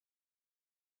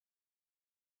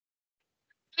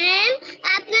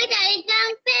आपने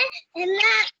डायग्राम पे है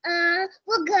ना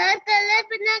वो घर कलर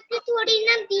बना के थोड़ी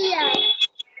ना दिया।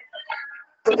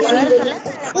 घर कलर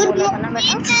बोला था ना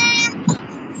बेटा।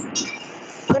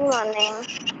 Good morning.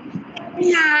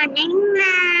 Morning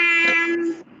ma'am.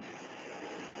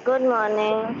 Good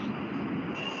morning.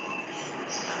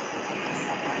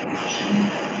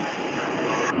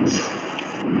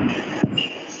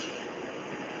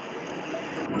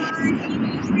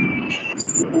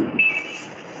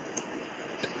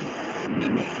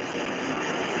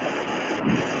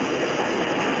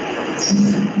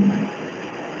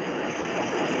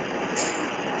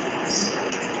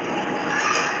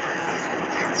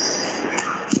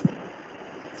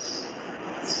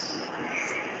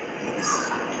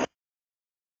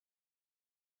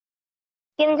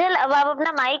 Kinjal, अब आप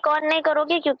अपना माइक ऑन नहीं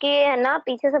करोगे क्योंकि है ना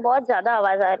पीछे से बहुत ज्यादा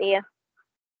आवाज आ रही है।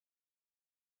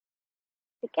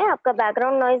 ठीक है, आपका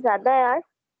बैकग्राउंड नॉइज ज्यादा है यार।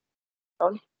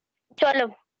 तो चलो,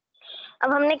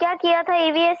 अब हमने क्या किया था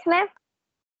ईवीएस में?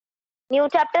 न्यू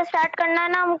चैप्टर स्टार्ट करना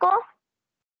है ना हमको।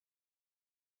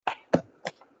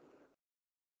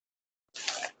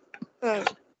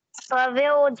 भव्य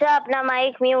ओझा, अपना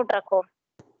माइक म्यूट रखो,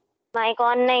 माइक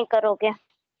ऑन नहीं करोगे।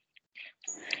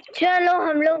 चलो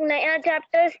हम लोग नया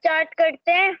चैप्टर स्टार्ट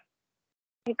करते हैं।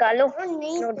 निकालो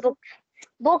नोटबुक,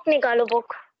 बुक निकालो,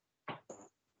 बुक।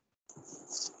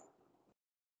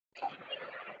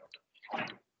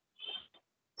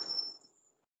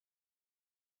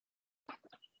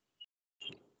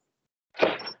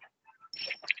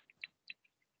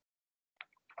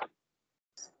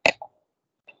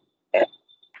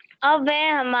 अब है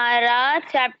हमारा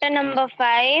चैप्टर नंबर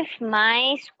 5,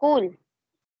 माय स्कूल।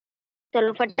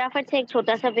 चलो फटाफट से एक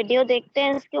छोटा सा वीडियो देखते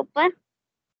हैं इसके ऊपर,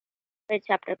 फिर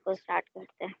चैप्टर को स्टार्ट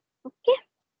करते हैं। Okay,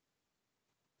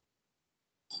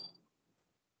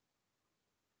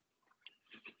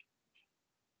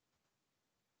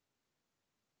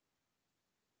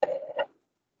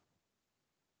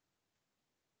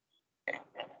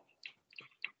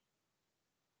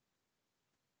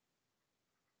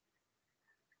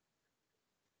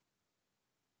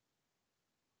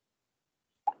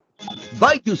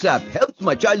 BYJU'S app helps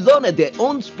my child learn at their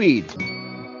own speed.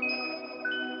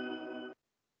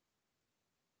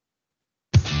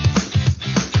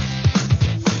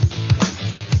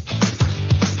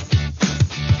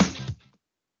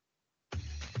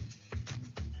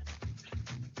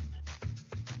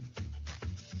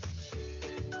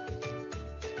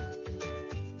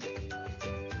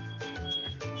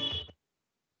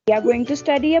 We are going to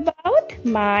study about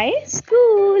my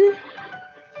school.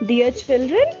 Dear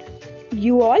children,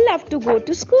 you all love to go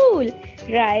to school,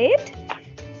 right?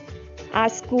 Our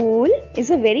school is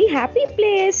a very happy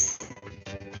place.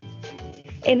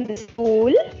 In the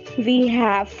school, we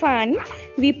have fun,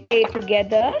 we play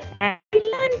together, and we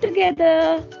learn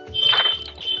together.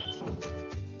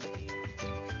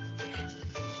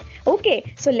 Okay,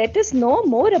 so let us know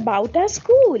more about our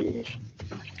school.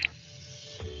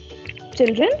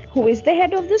 Children, who is the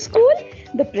head of the school?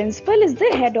 The principal is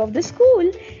the head of the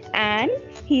school, and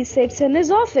he sits in his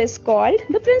office called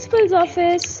the principal's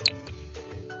office.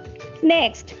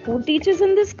 Next, who teaches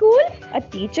in the school? A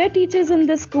teacher teaches in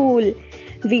the school.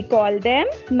 We call them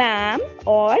ma'am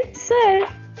or sir.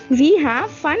 We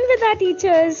have fun with our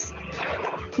teachers.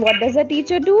 What does a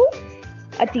teacher do?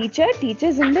 A teacher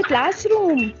teaches in the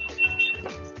classroom.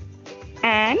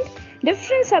 And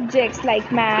different subjects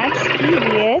like maths,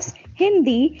 EVS,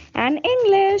 Hindi and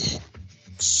English.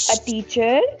 A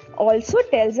teacher also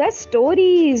tells us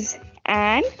stories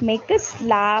and makes us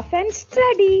laugh and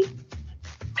study.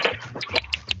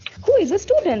 Who is a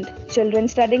student? Children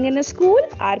studying in a school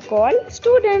are called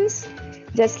students,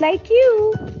 just like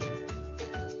you.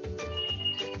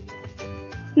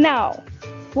 Now,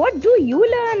 what do you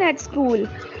learn at school?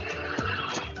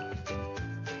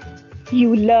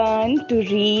 You learn to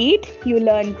read, you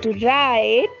learn to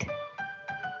write,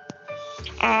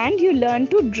 and you learn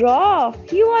to draw.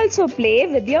 You also play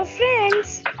with your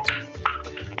friends.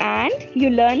 And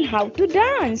you learn how to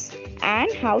dance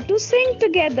and how to sing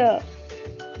together.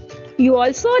 You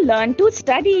also learn to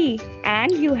study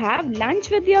and you have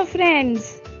lunch with your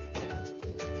friends.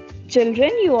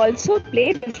 Children, you also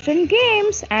play different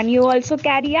games and you also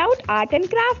carry out art and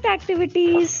craft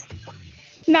activities.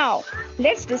 Now,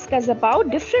 let's discuss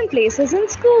about different places in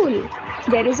school.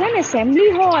 There is an assembly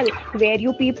hall where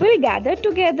you people gather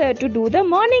together to do the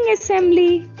morning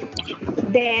assembly.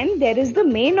 Then there is the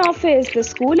main office, the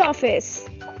school office.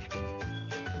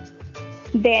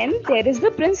 Then there is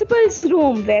the principal's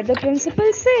room where the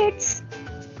principal sits.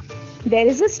 There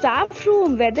is a staff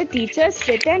room where the teachers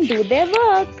sit and do their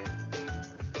work.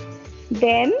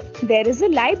 Then there is a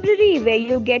library where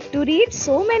you get to read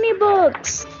so many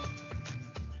books.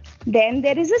 Then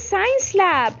there is a science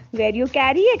lab where you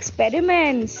carry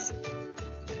experiments.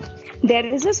 There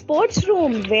is a sports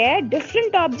room where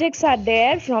different objects are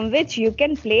there from which you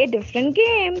can play different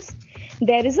games.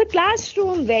 There is a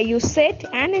classroom where you sit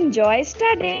and enjoy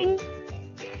studying.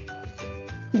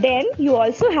 Then you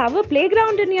also have a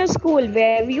playground in your school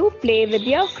where you play with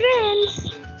your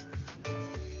friends.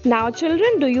 Now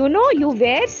children, do you know you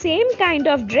wear same kind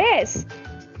of dress?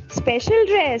 Special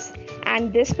dress,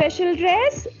 and this special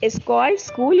dress is called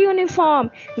school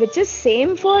uniform, which is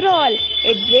same for all.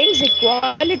 It brings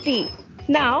equality.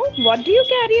 Now, what do you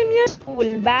carry in your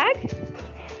school bag?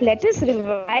 Let us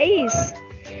revise.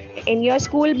 In your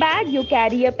school bag, you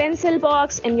carry a pencil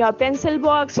box. In your pencil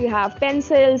box, you have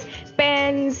pencils,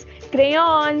 pens,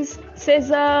 crayons,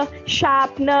 scissor,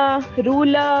 sharpener,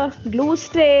 ruler, glue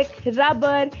stick,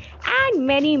 rubber, and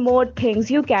many more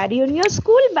things you carry in your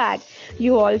school bag.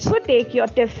 You also take your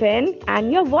tiffin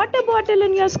and your water bottle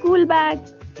in your school bag.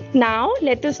 Now,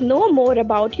 let us know more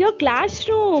about your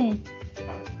classroom.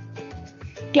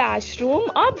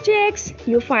 Classroom objects.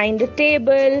 You find a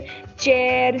table,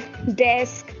 chair,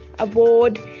 desk, a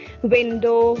board,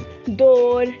 window,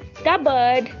 door,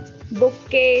 cupboard,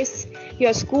 bookcase,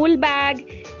 your school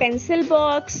bag, pencil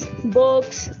box,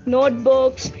 books,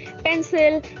 notebooks,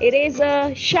 pencil,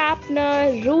 eraser,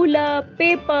 sharpener, ruler,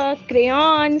 paper,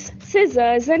 crayons,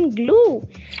 scissors, and glue.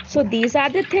 So these are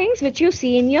the things which you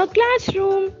see in your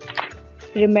classroom.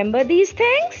 Remember these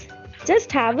things?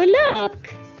 Just have a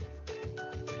look.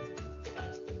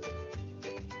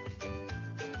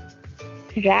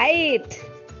 Right.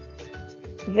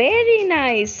 Very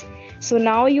nice. So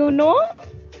now you know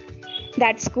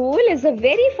that school is a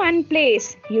very fun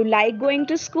place. You like going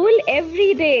to school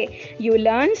every day. You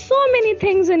learn so many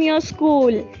things in your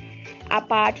school.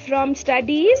 Apart from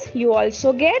studies, you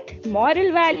also get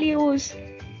moral values.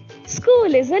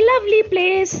 School is a lovely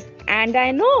place, and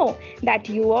I know that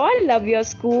you all love your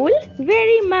school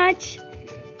very much.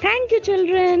 Thank you,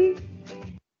 children.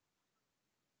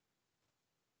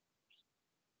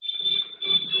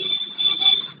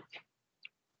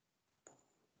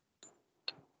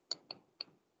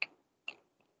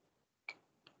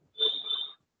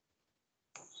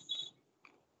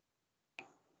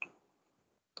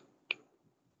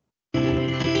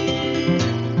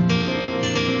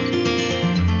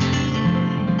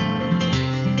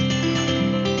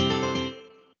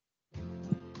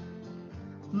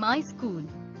 My school.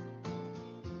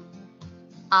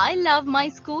 I love my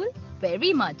school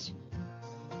very much.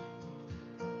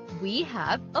 We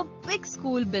have a big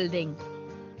school building.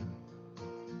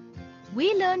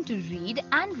 We learn to read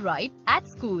and write at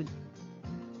school.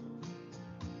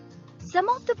 Some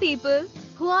of the people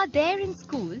who are there in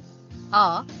school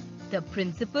are the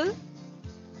principal,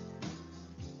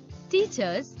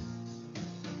 teachers,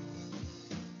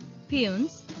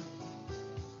 peons,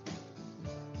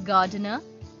 gardener,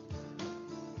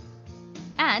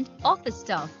 and office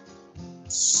staff.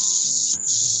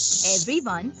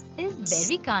 Everyone is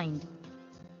very kind.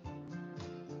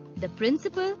 The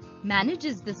principal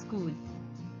manages the school.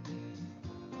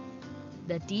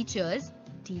 The teachers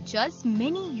teach us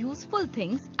many useful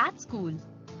things at school.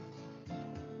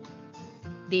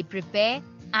 They prepare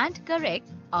and correct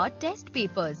our test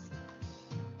papers.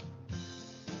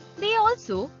 They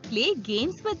also play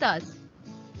games with us.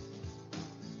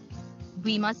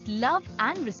 We must love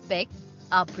and respect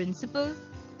our principal,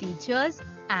 teachers,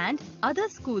 and other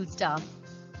school staff.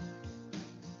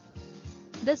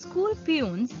 The school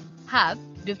peons have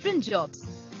different jobs.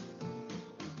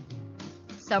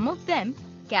 Some of them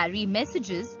carry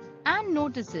messages and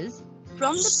notices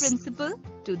from the principal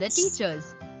to the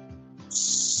teachers.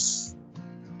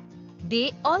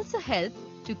 They also help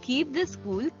to keep the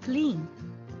school clean.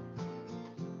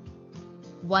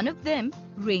 One of them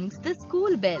rings the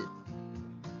school bell.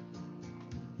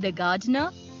 The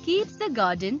gardener keeps the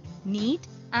garden neat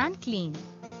and clean.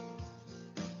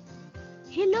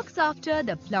 He looks after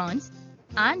the plants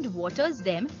and waters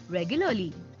them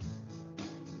regularly.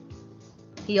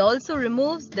 He also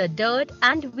removes the dirt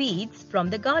and weeds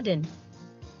from the garden.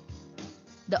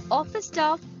 The office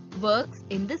staff works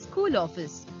in the school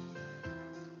office.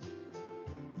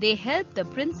 They help the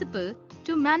principal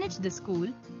to manage the school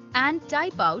and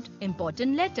type out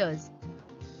important letters.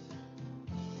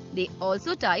 They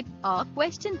also type our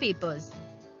question papers.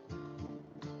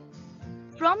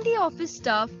 From the office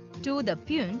staff to the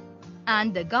peon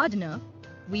and the gardener,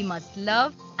 we must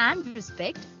love and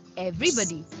respect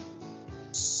everybody.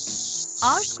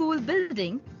 Our school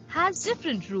building has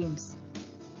different rooms.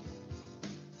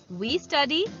 we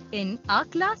study in our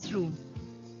classroom.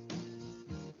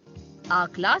 Our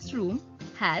classroom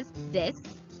has desks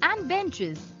and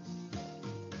benches.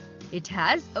 It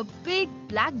has a big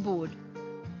blackboard.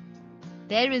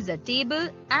 There is a table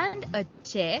and a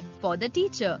chair for the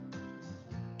teacher.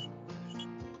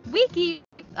 We keep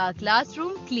our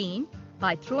classroom clean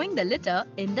by throwing the litter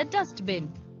in the dustbin.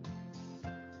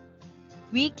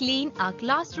 We clean our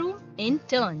classroom in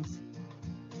turns.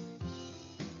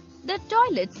 The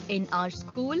toilets in our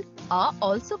school are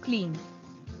also clean.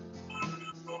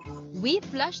 We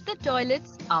flush the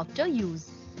toilets after use.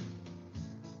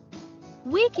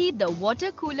 We keep the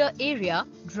water cooler area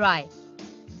dry.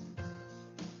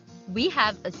 We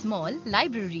have a small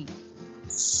library.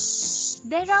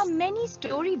 There are many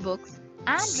story books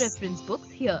and reference books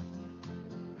here.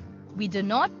 We do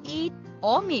not eat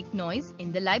or make noise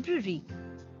in the library.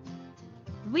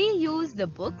 We use the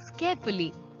books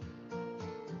carefully.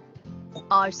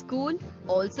 Our school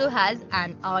also has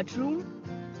an art room,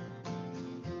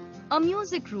 a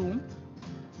music room,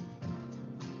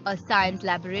 a science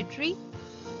laboratory,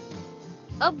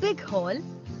 a big hall,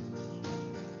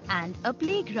 and a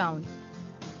playground.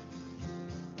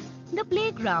 The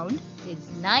playground is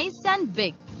nice and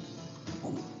big.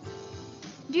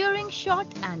 During short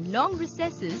and long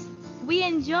recesses, we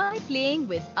enjoy playing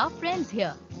with our friends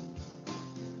here.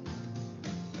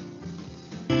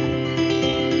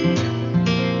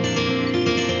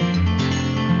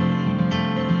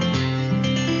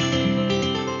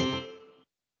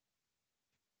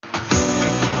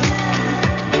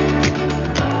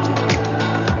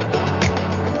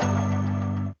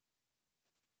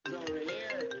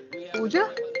 पूजा,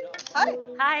 हाय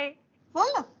हाय।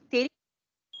 बोल ना तेरी।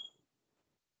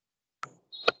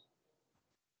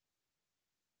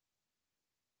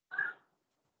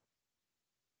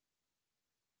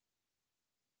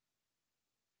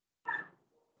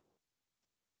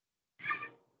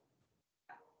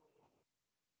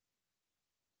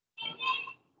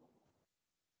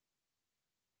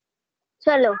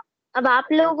 चलो, अब आप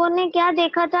लोगों ने क्या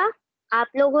देखा था? आप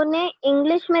लोगों ने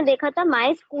इंग्लिश में देखा था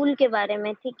माय स्कूल के बारे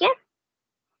में, ठीक है?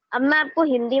 अब मैं आपको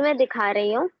हिंदी में दिखा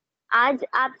रही हूँ। आज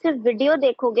आप सिर्फ वीडियो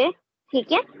देखोगे,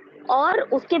 ठीक है? और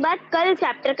उसके बाद कल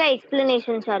चैप्टर का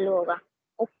एक्सप्लेनेशन चालू होगा,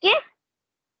 ओके?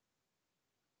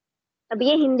 अब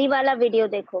ये हिंदी वाला वीडियो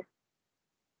देखो,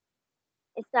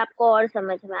 इससे आपको और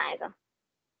समझ में आएगा।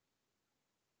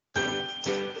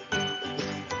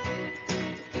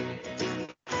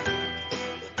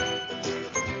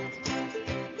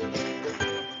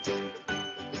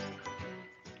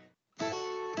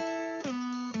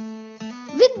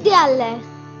 विद्यालय।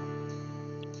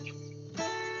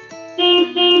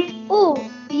 ओ,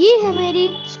 ये है मेरी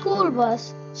स्कूल बस।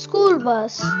 School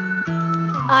bus.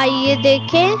 आइए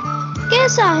देखें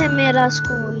कैसा है मेरा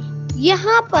स्कूल।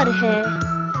 यहाँ पर है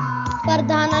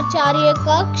प्रधानाचार्य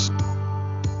कक्ष,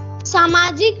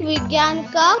 सामाजिक विज्ञान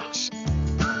कक्ष,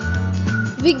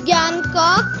 विज्ञान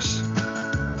कक्ष,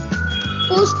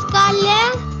 पुस्तकालय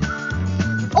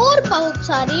और बहुत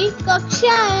सारी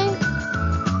कक्षाएं,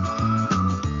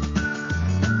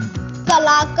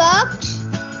 कला कक्ष,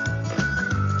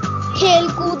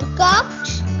 खेलकूद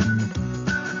कक्ष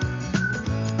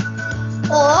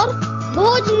और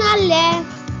भोजनालय।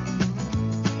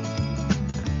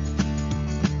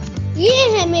 ये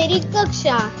है मेरी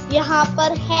कक्षा। यहाँ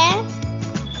पर है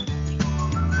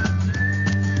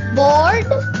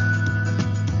बोर्ड,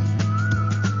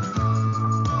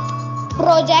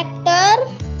 प्रोजेक्टर,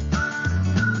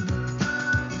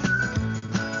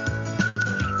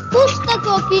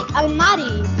 पुस्तकों की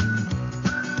अलमारी,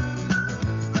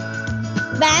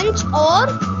 बेंच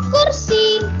और कुर्सी।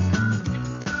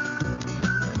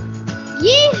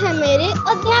 ये है मेरे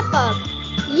अध्यापक,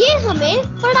 ये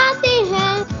हमें पढ़ाते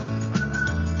हैं।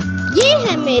 ये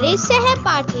है मेरे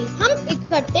सहपाठी, हम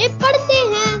इकट्ठे पढ़ते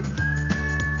हैं।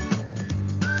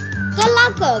 कला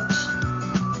कक्ष,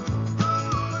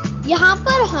 यहाँ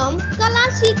पर हम कला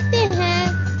सीखते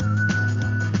हैं।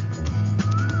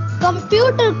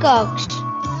 कंप्यूटर कक्ष,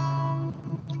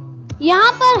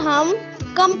 यहाँ पर हम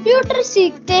कंप्यूटर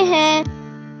सीखते हैं।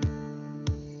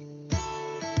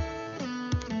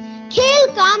 खेल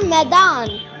का मैदान,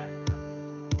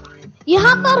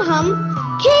 यहाँ पर हम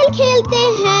खेल खेलते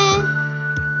हैं।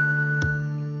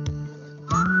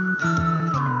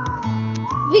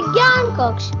 विज्ञान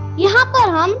कक्ष, यहाँ पर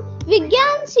हम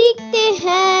विज्ञान सीखते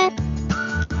हैं।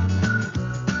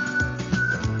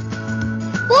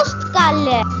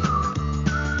 पुस्तकालय,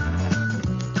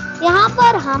 यहाँ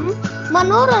पर हम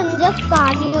मनोरंजक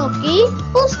कहानियों की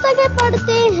पुस्तकें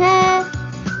पढ़ते हैं।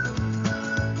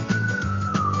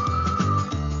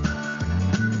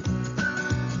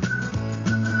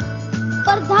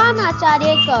 प्रधान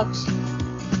आचार्य कक्ष।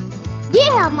 ये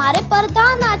हमारे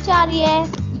प्रधान आचार्य है,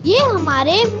 ये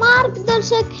हमारे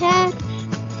मार्गदर्शक हैं।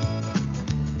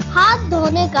 हाथ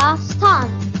धोने का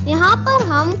स्थान, यहाँ पर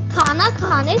हम खाना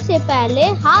खाने से पहले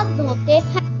हाथ धोते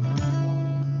हैं।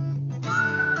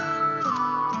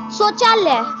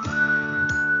 शौचालय,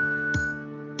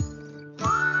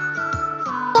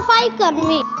 सफाई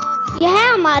कर्मी, यह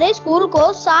हमारे स्कूल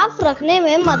को साफ रखने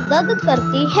में मदद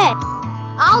करती है।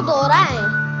 आओ दोहराएं।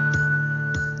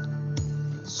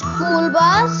 स्कूल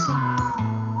बस,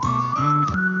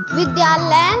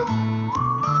 विद्यालय,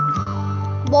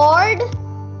 बोर्ड,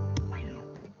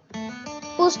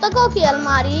 पुस्तकों की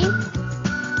अलमारी,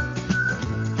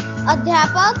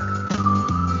 अध्यापक,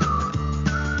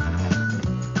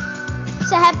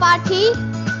 सहपाठी,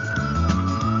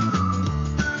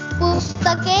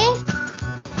 पुस्तकें,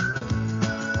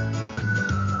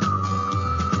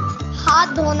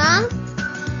 हाथ धोना,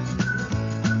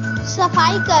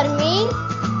 सफाई कर्मी,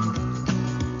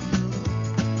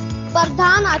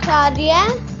 प्रधान आचार्य।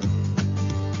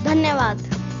 धन्यवाद।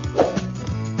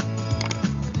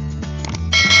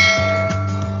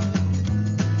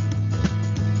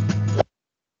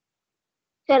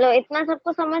 चलो, इतना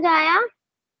सबको समझ आया?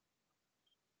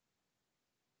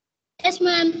 Yes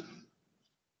ma'am.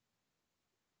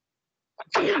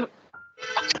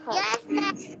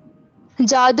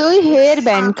 जादुई हेयर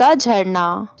बैंड का झरना।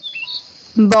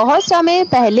 बहुत समय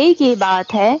पहले की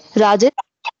बात है।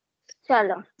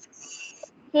 चलो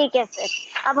ठीक है, फिर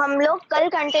अब हम लोग कल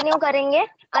कंटिन्यू करेंगे।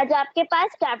 आज आपके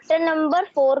पास चैप्टर नंबर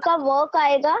 4 का वर्क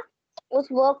आएगा। उस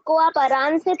वर्क को आप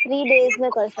आराम से 3 डेज में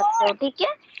कर सकते हो, ठीक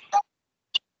है?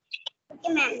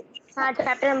 हाँ,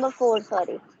 चैप्टर नंबर 4,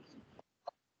 सॉरी।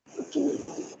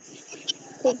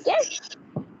 ठीक है?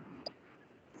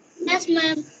 Yes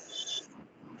ma'am.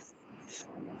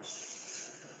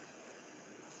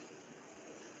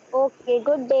 Okay,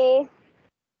 good day.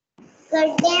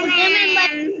 Good day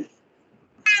ma'am.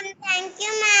 Thank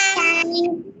you ma'am.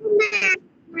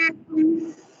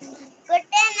 Good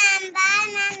day ma'am. Bye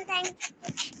ma'am. Thank you.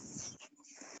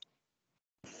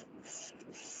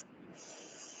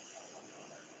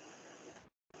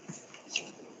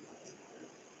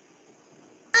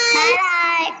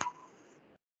 Bye.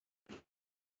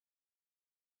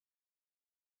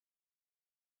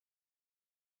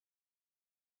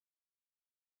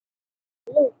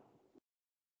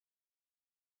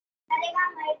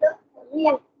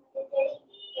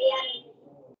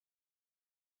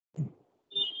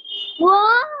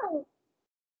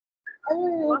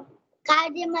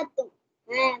 काटे मत तुम।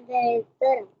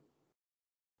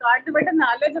 काट बेटा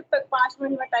नाले जब तक 5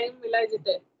 मिनट में टाइम मिला है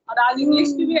जिते। और आज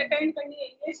इंग्लिश की भी अटेंड करनी है।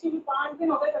 इंग्लिश की भी 5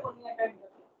 दिन हो गए तक नहीं अटेंड कर।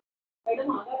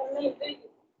 मैडम आधा करने लग जाएगी।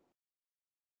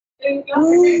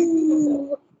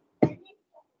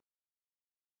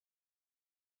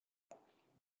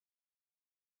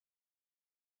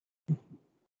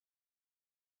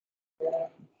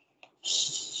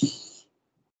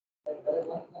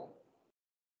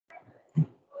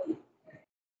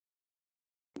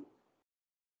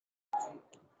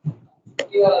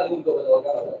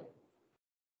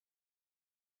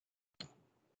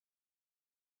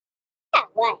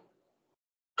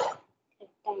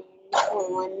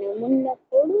 मुन्ना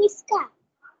फोड़ू इसका।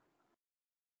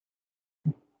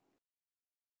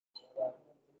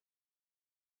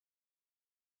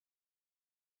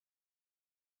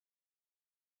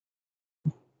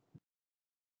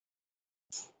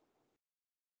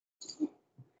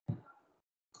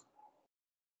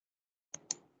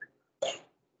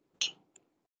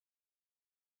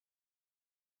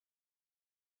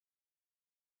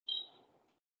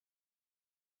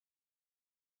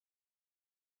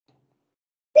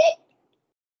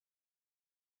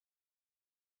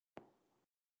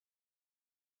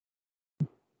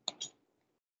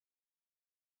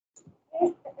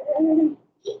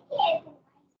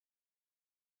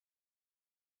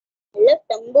 हेलो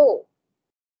तंबू।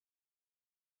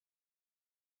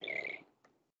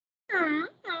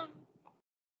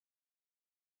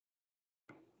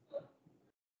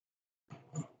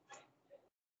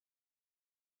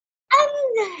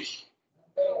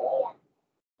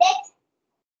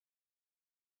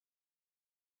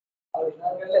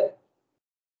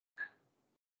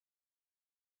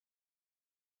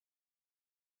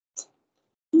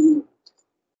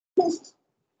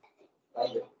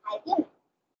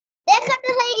 देखा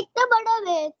तो सही, इतना बड़ा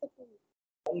है।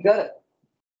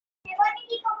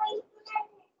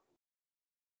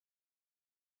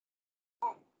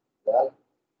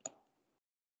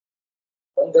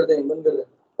 बंद कर दे, बंद कर दे,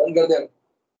 बंद कर दे।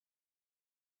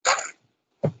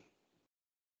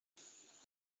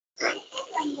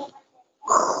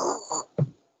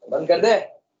 कर दे।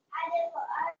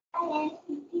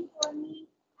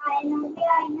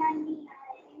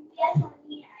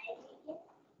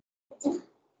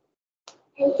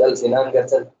 चल स्नान कर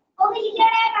चल।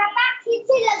 पापा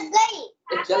खींच लग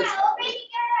गई। चल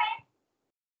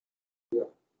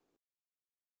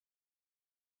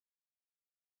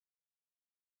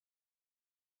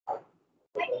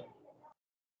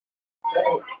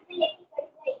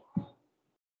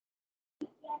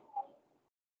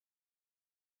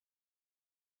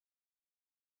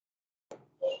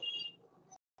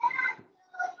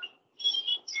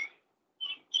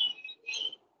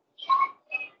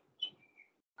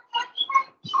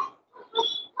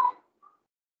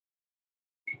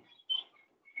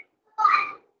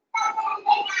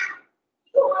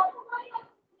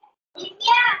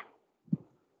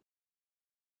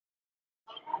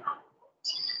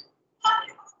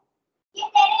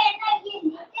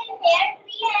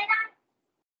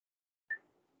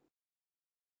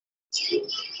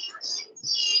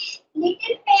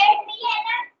लिटिल पेयर ट्री है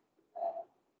ना,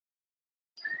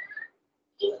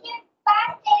 इसके पास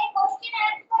तेरे क्वेश्चन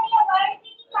आंसर या वर्ड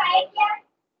भी नहीं आए क्या?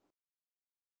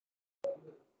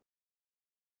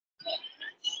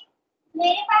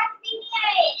 मेरे पास भी नहीं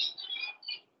आए।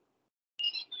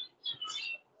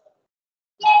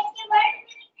 क्या इसके वर्ड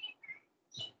भी नहीं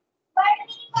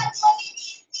पता?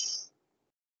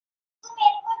 तू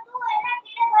मेरे को तू है ना,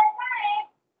 तेरा घर कहाँ है?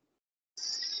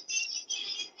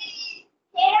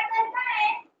 तेरा घर कहाँ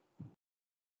है?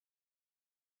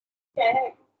 क्या है?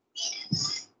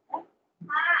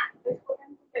 हाँ, इसको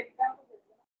हम एग्जाम को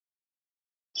देते हैं।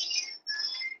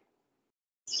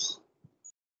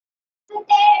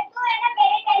 तू है ना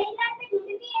मेरे टेलीग्राम पे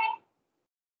जुड़ी हुई है।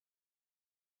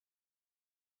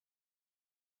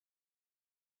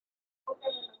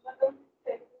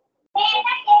 मैं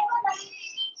ना तेरे को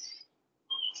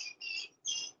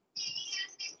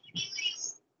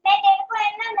मैं तेरे को है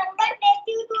ना नंबर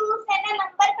देती हूँ, तू उस है ना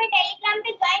नंबर पे टेलीग्राम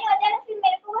पे ज्वाइन हो जाना, फिर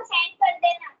मेरे को वो सेंड कर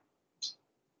देना।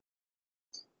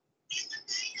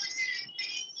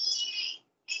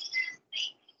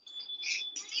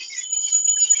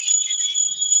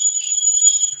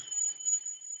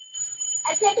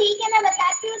 अच्छा ठीक है, मैं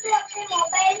बताती हूँ, तो अपने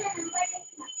मोबाइल में नंबर